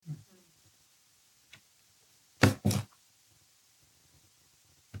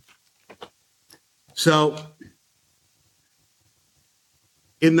So,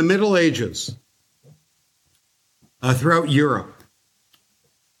 in the Middle Ages, throughout Europe,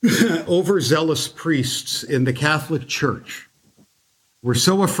 overzealous priests in the Catholic Church were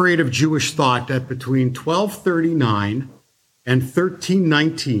so afraid of Jewish thought that between 1239 and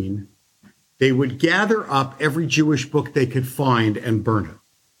 1319, they would gather up every Jewish book they could find and burn it.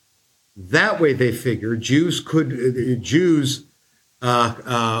 That way, they figured, Jews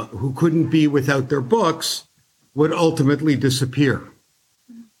who couldn't be without their books would ultimately disappear.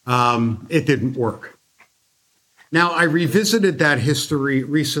 It didn't work. Now, I revisited that history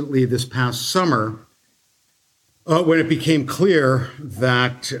recently this past summer when it became clear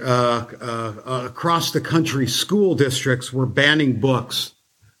that across the country, school districts were banning books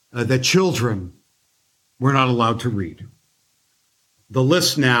that children were not allowed to read. The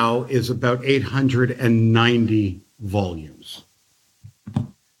list now is about 890 volumes.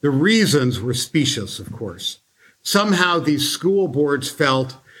 The reasons were specious, of course. Somehow these school boards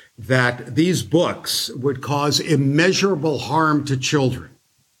felt that these books would cause immeasurable harm to children.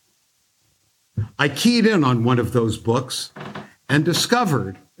 I keyed in on one of those books and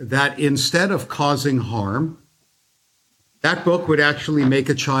discovered that instead of causing harm, that book would actually make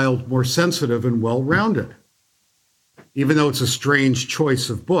a child more sensitive and well-rounded. Even though it's a strange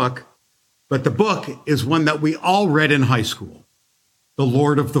choice of book, but the book is one that we all read in high school, The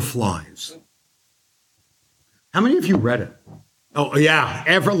Lord of the Flies. How many of you read it? Oh, yeah,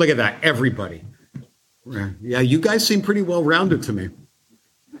 look at that, everybody. Yeah, you guys seem pretty well-rounded to me.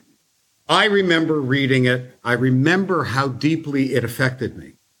 I remember reading it. I remember how deeply it affected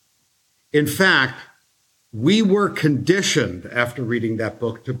me. In fact, we were conditioned after reading that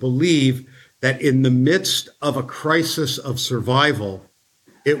book to believe that in the midst of a crisis of survival,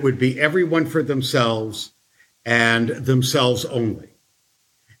 it would be everyone for themselves and themselves only.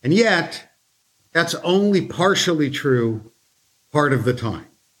 And yet, that's only partially true part of the time.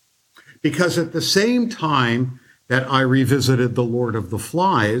 Because at the same time that I revisited The Lord of the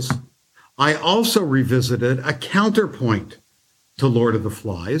Flies, I also revisited a counterpoint to Lord of the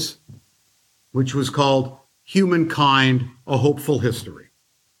Flies, which was called Humankind, A Hopeful History.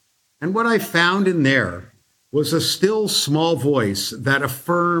 And what I found in there was a still small voice that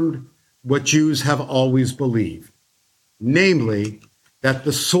affirmed what Jews have always believed, namely that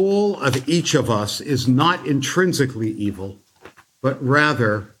the soul of each of us is not intrinsically evil, but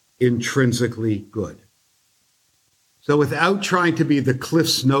rather intrinsically good. So without trying to be the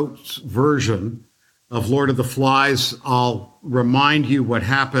Cliff's Notes version of Lord of the Flies, I'll remind you what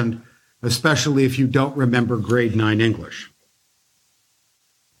happened, especially if you don't remember grade 9 English.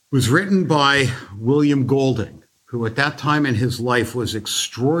 It was written by William Golding, who at that time in his life was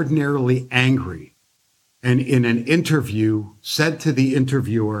extraordinarily angry, and in an interview said to the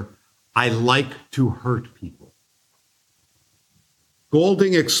interviewer, "I like to hurt people."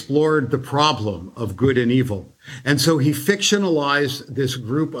 Golding explored the problem of good and evil, and so he fictionalized this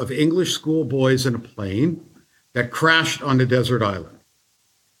group of English schoolboys in a plane that crashed on a desert island.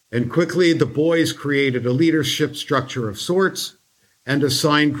 And quickly, the boys created a leadership structure of sorts and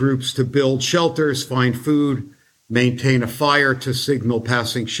assigned groups to build shelters, find food, maintain a fire to signal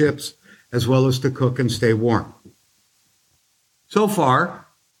passing ships, as well as to cook and stay warm. So far,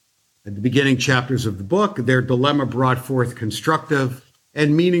 at the beginning chapters of the book, their dilemma brought forth constructive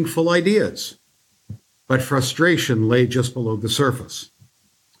and meaningful ideas, but frustration lay just below the surface.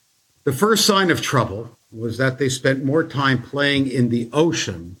 The first sign of trouble was that they spent more time playing in the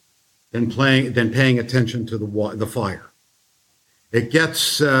ocean than paying attention to the fire. It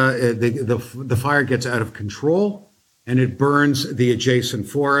gets the fire gets out of control, and it burns the adjacent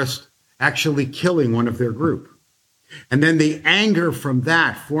forest, actually killing one of their group. And then the anger from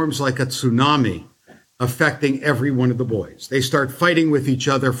that forms like a tsunami, affecting every one of the boys. They start fighting with each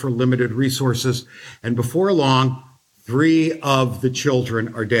other for limited resources, and before long, 3 of the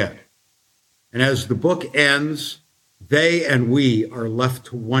children are dead. And as the book ends, they and we are left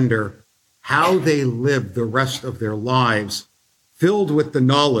to wonder how they lived the rest of their lives, filled with the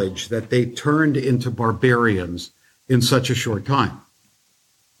knowledge that they turned into barbarians in such a short time.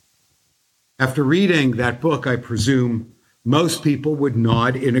 After reading that book, I presume most people would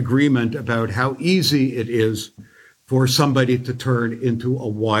nod in agreement about how easy it is for somebody to turn into a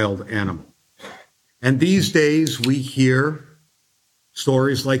wild animal. And these days, we hear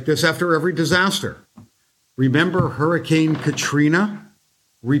stories like this after every disaster. Remember Hurricane Katrina?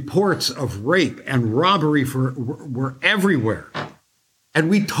 Reports of rape and robbery were everywhere. And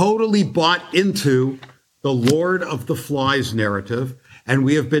we totally bought into the Lord of the Flies narrative, and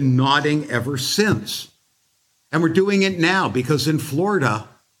we have been nodding ever since. And we're doing it now because in Florida,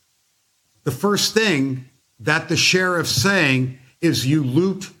 the first thing that the sheriff's saying is, you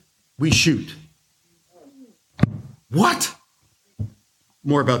loot, we shoot. What?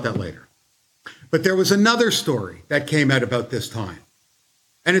 More about that later. But there was another story that came out about this time,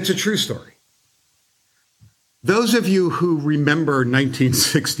 and it's a true story. Those of you who remember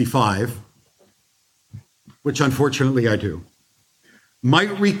 1965, which unfortunately I do,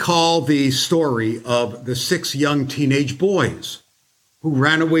 might recall the story of the 6 young teenage boys who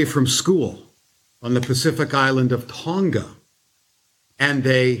ran away from school on the Pacific island of Tonga, and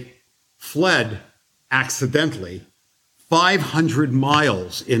they fled accidentally 500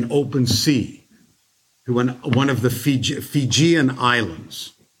 miles in open sea to one of the Fijian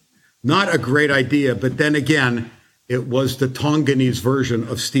islands. Not a great idea, but then again, it was the Tonganese version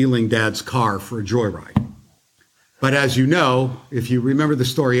of stealing Dad's car for a joyride. But as you know, if you remember the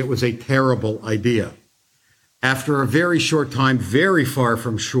story, it was a terrible idea. After a very short time, very far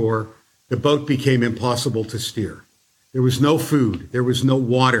from shore, the boat became impossible to steer. There was no food. There was no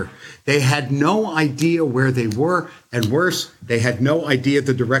water. They had no idea where they were, and worse, they had no idea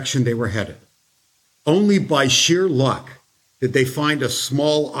the direction they were headed. Only by sheer luck did they find a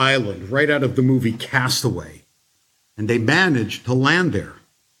small island right out of the movie Castaway, and they managed to land there.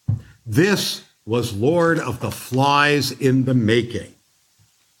 This was Lord of the Flies in the making,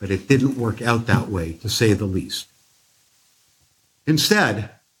 but it didn't work out that way, to say the least. Instead,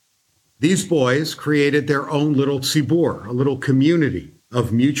 these boys created their own little tzibur, a little community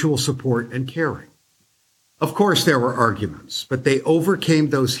of mutual support and caring. Of course, there were arguments, but they overcame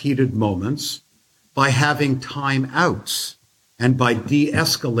those heated moments by having time outs and by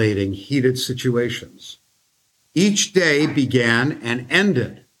de-escalating heated situations. Each day began and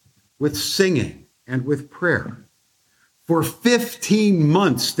ended with singing and with prayer. For 15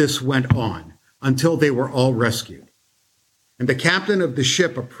 months, this went on until they were all rescued. And the captain of the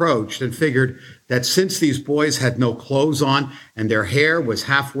ship approached and figured that since these boys had no clothes on and their hair was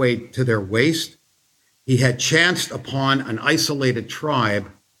halfway to their waist, he had chanced upon an isolated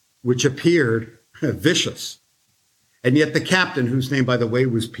tribe which appeared vicious. And yet the captain, whose name, by the way,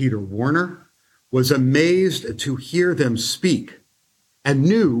 was Peter Warner, was amazed to hear them speak and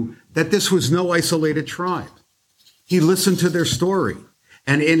knew that this was no isolated tribe. He listened to their story,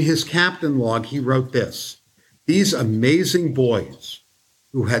 and in his captain log, he wrote this: "These amazing boys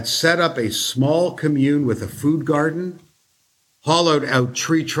who had set up a small commune with a food garden, hollowed out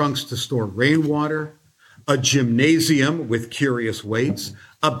tree trunks to store rainwater, a gymnasium with curious weights,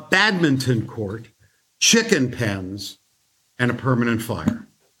 a badminton court, chicken pens, and a permanent fire."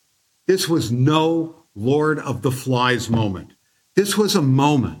 This was no Lord of the Flies moment. This was a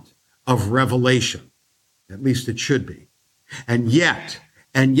moment of revelation. At least it should be. And yet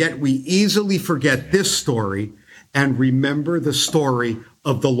we easily forget this story and remember the story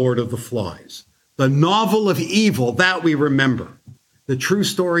of the Lord of the Flies. The novel of evil, that we remember. The true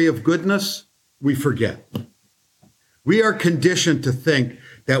story of goodness, we forget. We are conditioned to think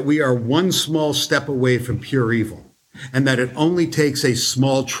that we are one small step away from pure evil, and that it only takes a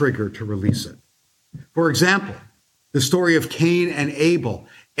small trigger to release it. For example, the story of Cain and Abel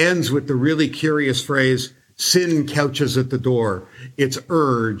ends with the really curious phrase, "Sin couches at the door. Its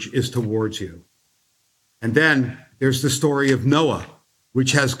urge is towards you." And then there's the story of Noah,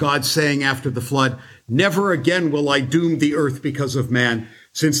 which has God saying after the flood, "Never again will I doom the earth because of man,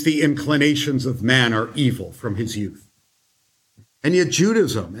 since the inclinations of man are evil from his youth." And yet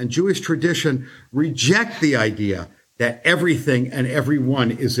Judaism and Jewish tradition reject the idea that everything and everyone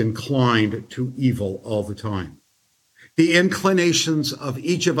is inclined to evil all the time. The inclinations of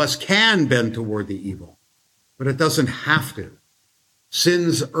each of us can bend toward the evil, but it doesn't have to.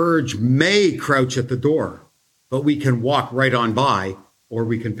 Sin's urge may crouch at the door, but we can walk right on by, or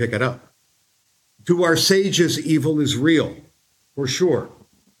we can pick it up. To our sages, evil is real, for sure.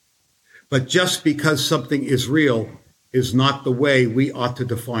 But just because something is real is not the way we ought to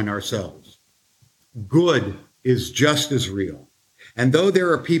define ourselves. Good is just as real. And though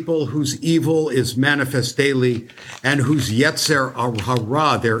there are people whose evil is manifest daily and whose Yetzer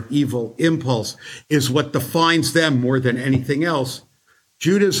Hara, their evil impulse, is what defines them more than anything else,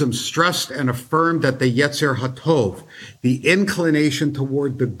 Judaism stressed and affirmed that the Yetzer HaTov, the inclination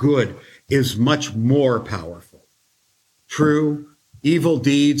toward the good, is much more powerful. True, evil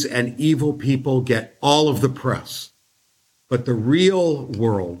deeds and evil people get all of the press, but the real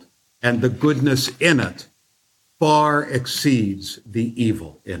world and the goodness in it far exceeds the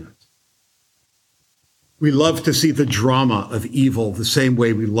evil in it. We love to see the drama of evil the same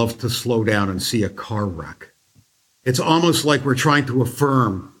way we love to slow down and see a car wreck. It's almost like we're trying to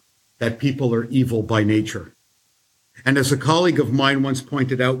affirm that people are evil by nature. And as a colleague of mine once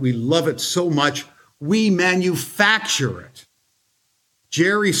pointed out, we love it so much, we manufacture it.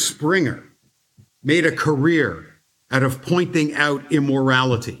 Jerry Springer made a career out of pointing out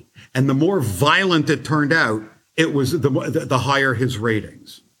immorality. And the more violent it turned out, it was the higher his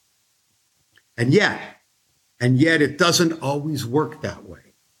ratings. And yet it doesn't always work that way.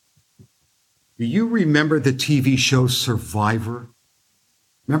 Do you remember the TV show Survivor?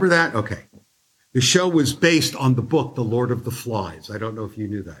 Remember that? Okay. The show was based on the book, The Lord of the Flies. I don't know if you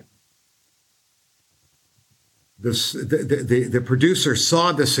knew that. The producer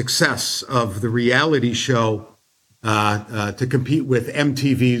saw the success of the reality show to compete with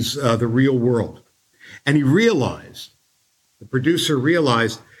MTV's The Real World. And the producer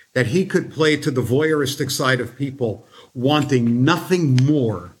realized that he could play to the voyeuristic side of people wanting nothing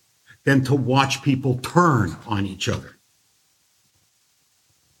more than to watch people turn on each other.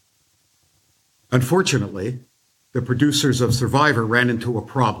 Unfortunately, the producers of Survivor ran into a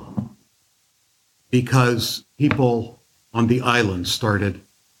problem because people on the island started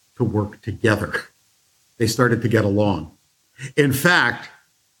to work together. They started to get along. In fact,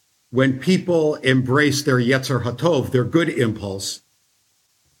 when people embraced their Yetzer HaTov, their good impulse,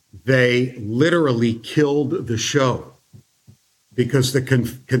 they literally killed the show because the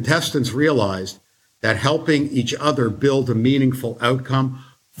contestants realized that helping each other build a meaningful outcome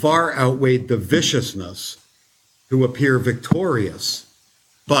far outweighed the viciousness to appear victorious,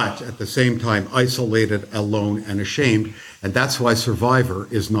 but at the same time isolated, alone, and ashamed. And that's why Survivor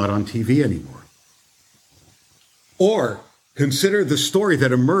is not on TV anymore. Or consider the story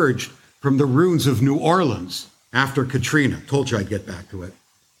that emerged from the ruins of New Orleans after Katrina. Told you I'd get back to it.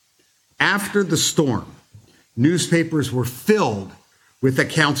 After the storm, newspapers were filled with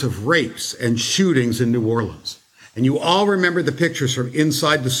accounts of rapes and shootings in New Orleans. And you all remember the pictures from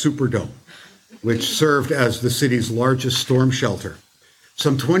inside the Superdome, which served as the city's largest storm shelter.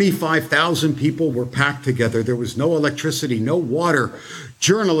 Some 25,000 people were packed together. There was no electricity, no water.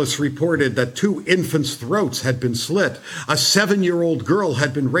 Journalists reported that 2 infants' throats had been slit. A 7-year-old girl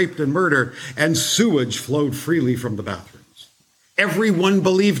had been raped and murdered, and sewage flowed freely from the bathrooms. Everyone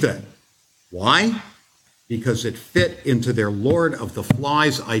believed it. Why? Because it fit into their Lord of the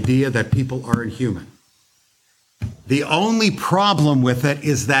Flies idea that people aren't human. The only problem with it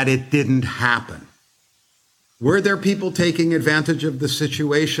is that it didn't happen. Were there people taking advantage of the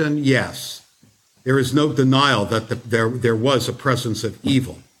situation? Yes. There is no denial that there was a presence of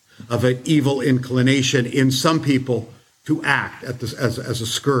evil, of an evil inclination in some people to act as a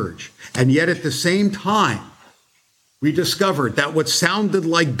scourge. And yet at the same time, we discovered that what sounded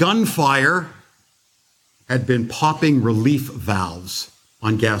like gunfire had been popping relief valves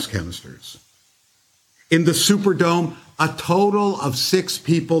on gas canisters. In the Superdome, a total of 6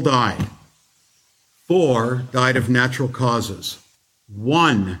 people died. 4 died of natural causes.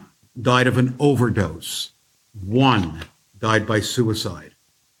 1 died of an overdose. 1 died by suicide.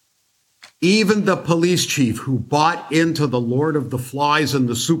 Even the police chief who bought into the Lord of the Flies in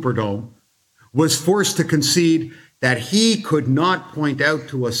the Superdome was forced to concede that he could not point out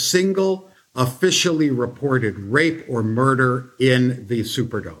to a single officially reported rape or murder in the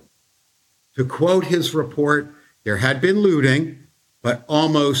Superdome. To quote his report, there had been looting, but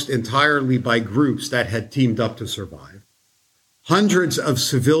almost entirely by groups that had teamed up to survive. Hundreds of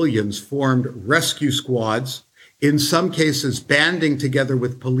civilians formed rescue squads, in some cases banding together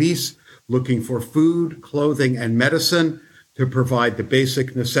with police, looking for food, clothing, and medicine to provide the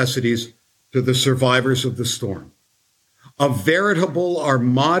basic necessities to the survivors of the storm. A veritable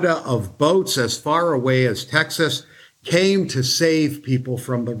armada of boats as far away as Texas came to save people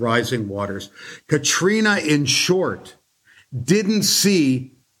from the rising waters. Katrina, in short, didn't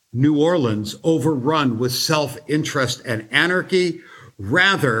see New Orleans overrun with self-interest and anarchy.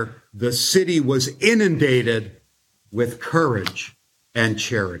 Rather, the city was inundated with courage and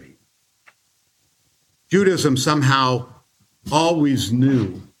charity. Judaism somehow always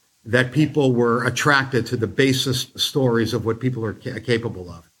knew that people were attracted to the basest stories of what people are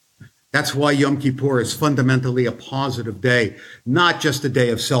capable of. That's why Yom Kippur is fundamentally a positive day, not just a day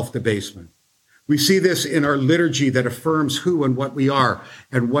of self-debasement. We see this in our liturgy that affirms who and what we are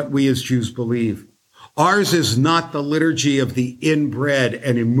and what we as Jews believe. Ours is not the liturgy of the inbred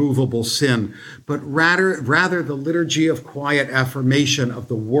and immovable sin, but rather the liturgy of quiet affirmation of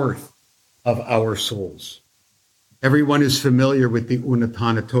the worth of our souls. Everyone is familiar with the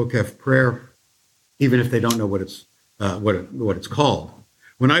Unatana Tokef prayer, even if they don't know what it's called.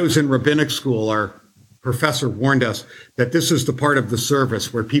 When I was in rabbinic school, our professor warned us that this is the part of the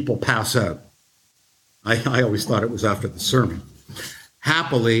service where people pass out. I always thought it was after the sermon.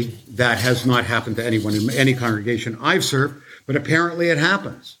 Happily, that has not happened to anyone in any congregation I've served, but apparently it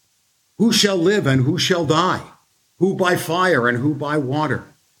happens. Who shall live and who shall die? Who by fire and who by water?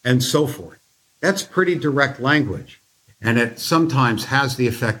 And so forth. That's pretty direct language, and it sometimes has the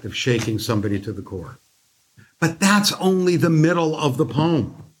effect of shaking somebody to the core. But that's only the middle of the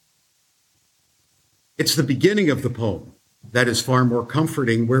poem. It's the beginning of the poem that is far more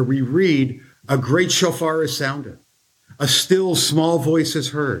comforting, where we read, "A great shofar is sounded, a still small voice is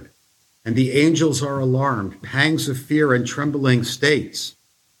heard, and the angels are alarmed, pangs of fear and trembling states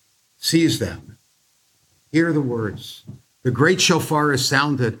seize them." Hear the words. The great shofar is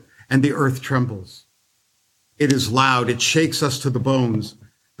sounded, and the earth trembles. It is loud, it shakes us to the bones.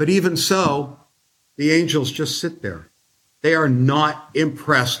 But even so, the angels just sit there. They are not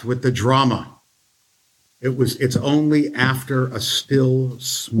impressed with the drama. It's only after a still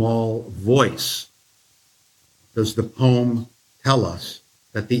small voice does the poem tell us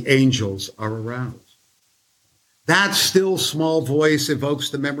that the angels are aroused. That still small voice evokes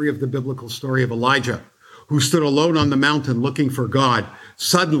the memory of the biblical story of Elijah, who stood alone on the mountain looking for God.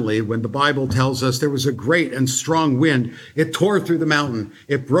 Suddenly, when the Bible tells us there was a great and strong wind, it tore through the mountain.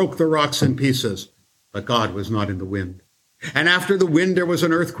 It broke the rocks in pieces, but God was not in the wind. And after the wind, there was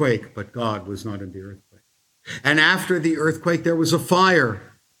an earthquake, but God was not in the earthquake. And after the earthquake, there was a fire,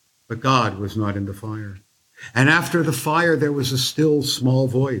 but God was not in the fire. And after the fire, there was a still small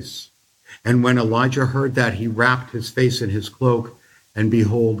voice. And when Elijah heard that, he wrapped his face in his cloak, and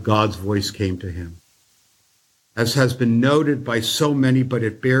behold, God's voice came to him. As has been noted by so many, but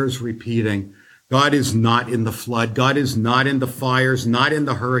it bears repeating, God is not in the flood. God is not in the fires, not in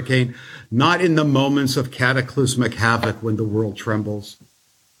the hurricane, not in the moments of cataclysmic havoc when the world trembles.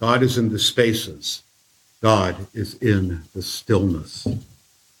 God is in the spaces. God is in the stillness.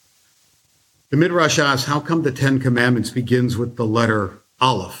 The Midrash asks, how come the Ten Commandments begins with the letter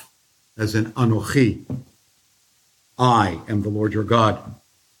Aleph, as in Anochi? I am the Lord your God.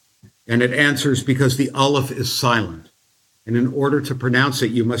 And it answers, because the Aleph is silent. And in order to pronounce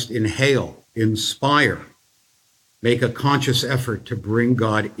it, you must inhale, inspire, make a conscious effort to bring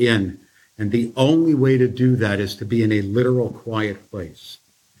God in. And the only way to do that is to be in a literal quiet place.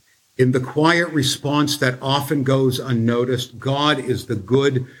 In the quiet response that often goes unnoticed, God is the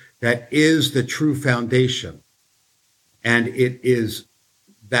good that is the true foundation. And it is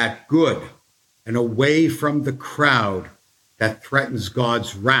that good and away from the crowd that threatens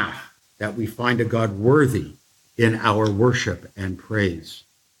God's wrath that we find a God worthy in our worship and praise.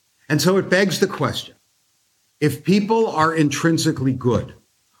 And so it begs the question, if people are intrinsically good,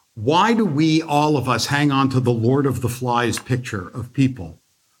 why do we, all of us, hang on to the Lord of the Flies picture of people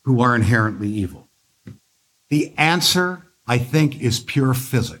who are inherently evil? The answer, I think, is pure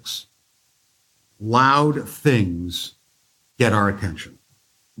physics. Loud things get our attention.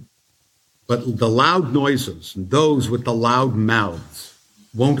 But the loud noises, and those with the loud mouths,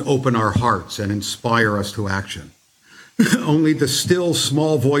 won't open our hearts and inspire us to action. Only the still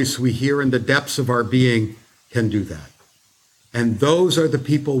small voice we hear in the depths of our being can do that. And those are the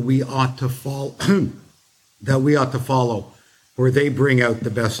people we ought to follow, for they bring out the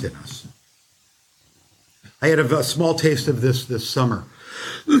best in us. I had a small taste of this summer,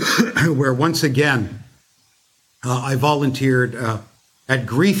 where once again, I volunteered at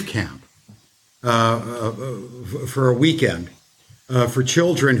Grief Camp for a weekend for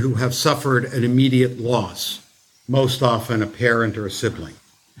children who have suffered an immediate loss, most often a parent or a sibling.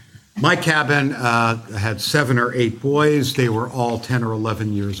 My cabin had 7 or 8 boys. They were all 10 or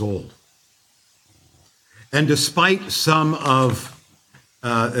 11 years old. And despite the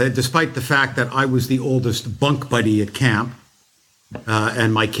fact that I was the oldest bunk buddy at camp,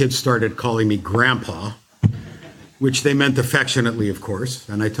 and my kids started calling me Grandpa, which they meant affectionately, of course,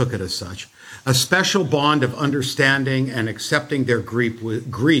 and I took it as such, a special bond of understanding and accepting their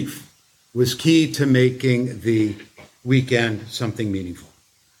grief was key to making the weekend something meaningful.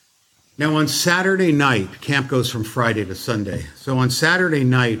 Now, on Saturday night, camp goes from Friday to Sunday. So on Saturday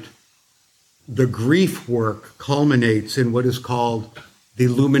night, the grief work culminates in what is called the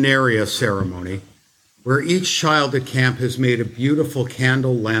Luminaria ceremony, where each child at camp has made a beautiful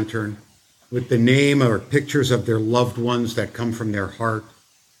candle lantern with the name or pictures of their loved ones that come from their heart.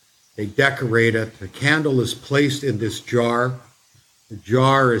 They decorate it. The candle is placed in this jar. The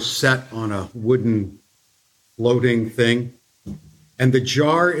jar is set on a wooden floating thing, and the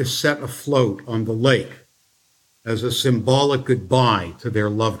jar is set afloat on the lake as a symbolic goodbye to their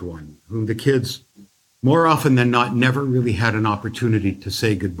loved one, whom the kids, more often than not, never really had an opportunity to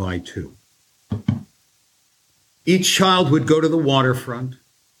say goodbye to. Each child would go to the waterfront,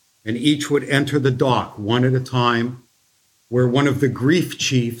 and each would enter the dock one at a time, where one of the grief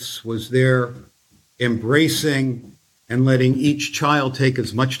chiefs was there embracing and letting each child take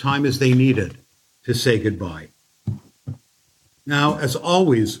as much time as they needed to say goodbye. Now, as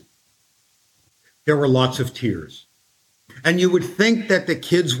always, there were lots of tears. And you would think that the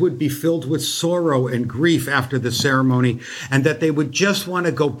kids would be filled with sorrow and grief after the ceremony, and that they would just want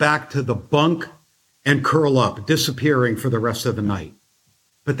to go back to the bunk and curl up, disappearing for the rest of the night.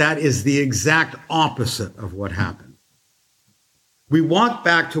 But that is the exact opposite of what happened. We walked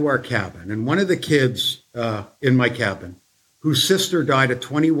back to our cabin, and one of the kids in my cabin, whose sister died at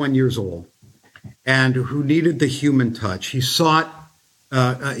 21 years old, and who needed the human touch, he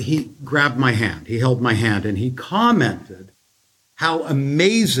grabbed my hand, he held my hand, and he commented how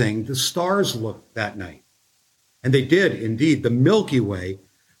amazing the stars looked that night. And they did, indeed. The Milky Way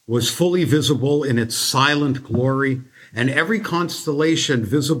was fully visible in its silent glory, and every constellation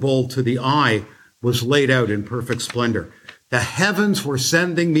visible to the eye was laid out in perfect splendor. The heavens were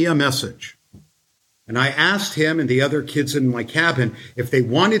sending me a message. And I asked him and the other kids in my cabin if they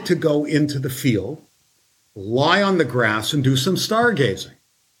wanted to go into the field, lie on the grass, and do some stargazing.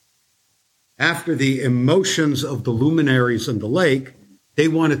 After the emotions of the luminaries in the lake, they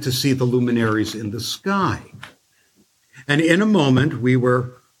wanted to see the luminaries in the sky. And in a moment, we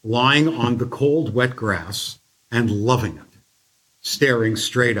were lying on the cold, wet grass and loving it, staring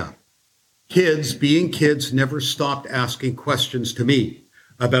straight up. Kids, being kids, never stopped asking questions to me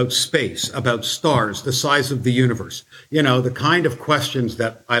about space, about stars, the size of the universe, the kind of questions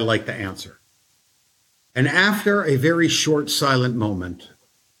that I like to answer. And after a very short silent moment,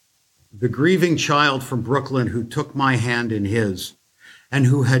 the grieving child from Brooklyn who took my hand in his and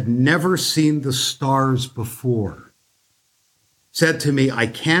who had never seen the stars before said to me, "I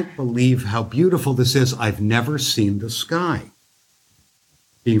can't believe how beautiful this is. I've never seen the sky."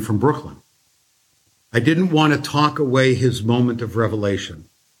 Being from Brooklyn. I didn't want to talk away his moment of revelation,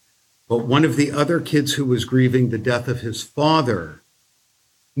 but one of the other kids who was grieving the death of his father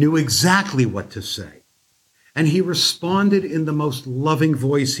knew exactly what to say. And he responded in the most loving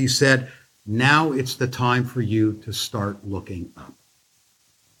voice. He said, "Now it's the time for you to start looking up."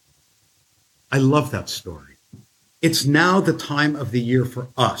 I love that story. It's now the time of the year for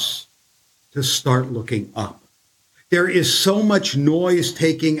us to start looking up. There is so much noise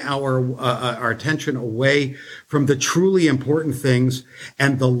taking our attention away from the truly important things,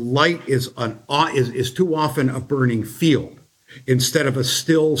 and the light is too often a burning field, instead of a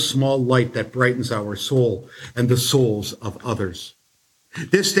still small light that brightens our soul and the souls of others.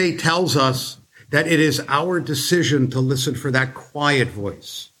 This day tells us that it is our decision to listen for that quiet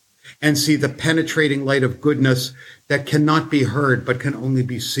voice and see the penetrating light of goodness that cannot be heard but can only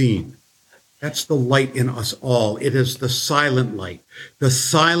be seen. That's the light in us all. It is the silent light, the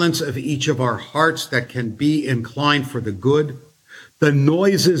silence of each of our hearts that can be inclined for the good. The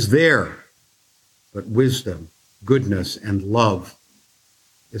noise is there, but wisdom, goodness, and love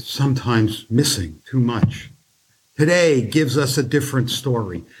is sometimes missing too much. Today gives us a different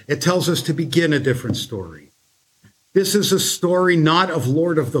story. It tells us to begin a different story. This is a story not of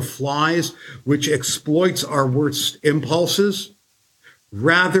Lord of the Flies, which exploits our worst impulses.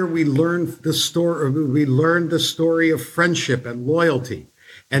 Rather, we learn the story of friendship and loyalty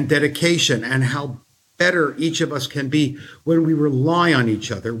and dedication, and how better each of us can be when we rely on each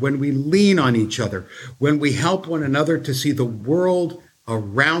other, when we lean on each other, when we help one another to see the world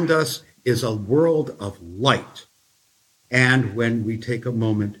around us is a world of light, and when we take a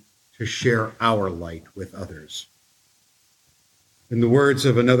moment to share our light with others. In the words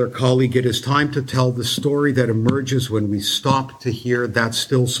of another colleague, it is time to tell the story that emerges when we stop to hear that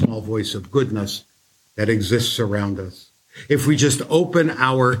still small voice of goodness that exists around us. If we just open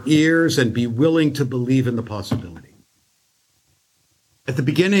our ears and be willing to believe in the possibility. At the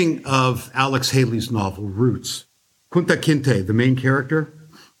beginning of Alex Haley's novel, Roots, Kunta Kinte, the main character,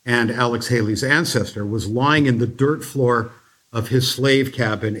 and Alex Haley's ancestor, was lying in the dirt floor of his slave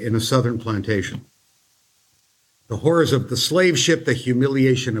cabin in a southern plantation. The horrors of the slave ship, the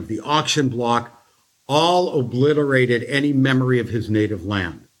humiliation of the auction block, all obliterated any memory of his native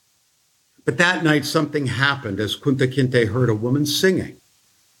land. But that night, something happened as Kunta Kinte heard a woman singing,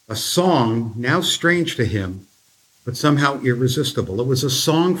 a song now strange to him, but somehow irresistible. It was a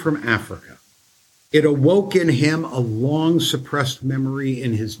song from Africa. It awoke in him a long suppressed memory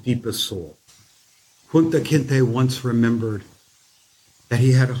in his deepest soul. Kunta Kinte once remembered that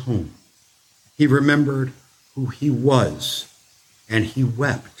he had a home. He remembered who he was, and he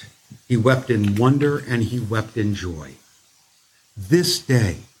wept. He wept in wonder, and he wept in joy. This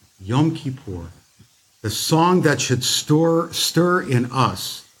day, Yom Kippur, the song that should stir in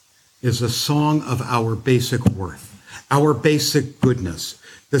us is a song of our basic worth, our basic goodness,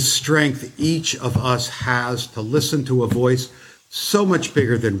 the strength each of us has to listen to a voice so much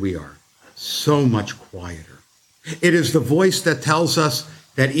bigger than we are, so much quieter. It is the voice that tells us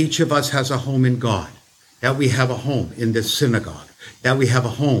that each of us has a home in God, that we have a home in this synagogue, that we have a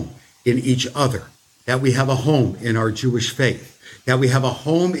home in each other, that we have a home in our Jewish faith, that we have a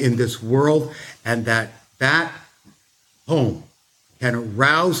home in this world, and that home can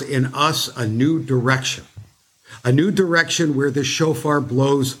arouse in us a new direction where the shofar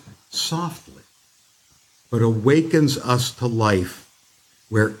blows softly, but awakens us to life,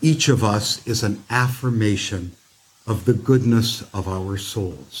 where each of us is an affirmation of the goodness of our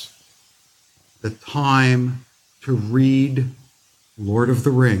souls. The time to read Lord of the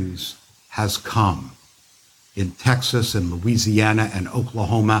Rings has come in Texas and Louisiana and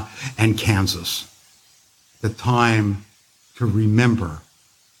Oklahoma and Kansas. The time to remember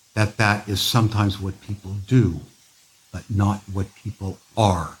that that is sometimes what people do, but not what people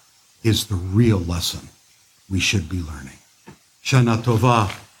are, is the real lesson we should be learning. Shana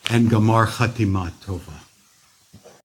Tova and Gamar Chatima Tova.